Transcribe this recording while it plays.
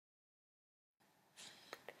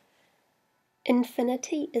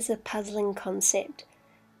Infinity is a puzzling concept,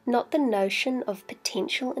 not the notion of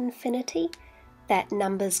potential infinity, that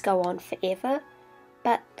numbers go on forever,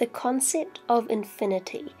 but the concept of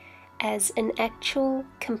infinity as an actual,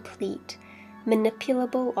 complete,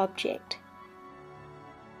 manipulable object.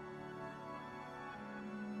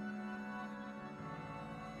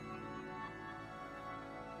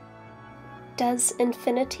 Does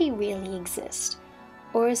infinity really exist,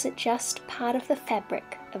 or is it just part of the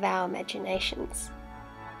fabric of our imaginations?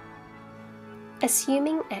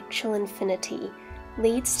 Assuming actual infinity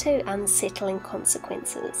leads to unsettling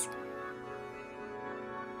consequences.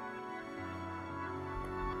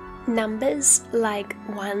 Numbers like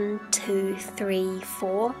 1, 2, 3,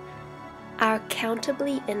 4 are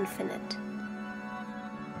countably infinite.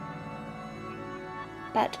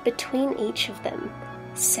 But between each of them,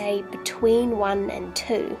 say between 1 and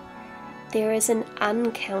 2, there is an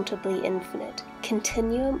uncountably infinite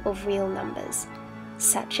continuum of real numbers,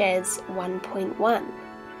 such as 1.1,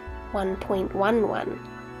 1.11,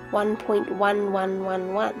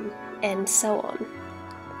 1.1111, and so on.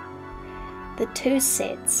 The two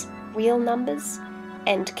sets, real numbers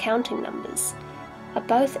and counting numbers, are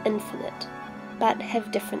both infinite, but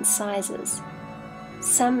have different sizes.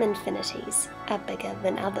 Some infinities are bigger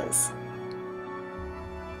than others.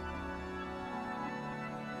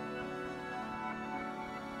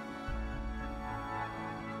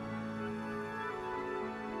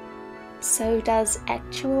 So does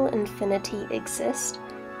actual infinity exist,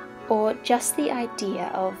 or just the idea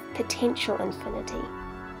of potential infinity?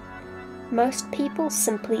 Most people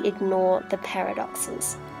simply ignore the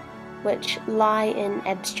paradoxes, which lie in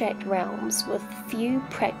abstract realms with few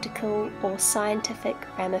practical or scientific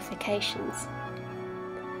ramifications.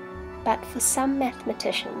 But for some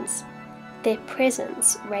mathematicians, their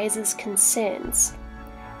presence raises concerns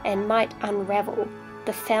and might unravel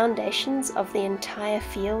the foundations of the entire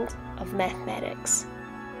field of mathematics.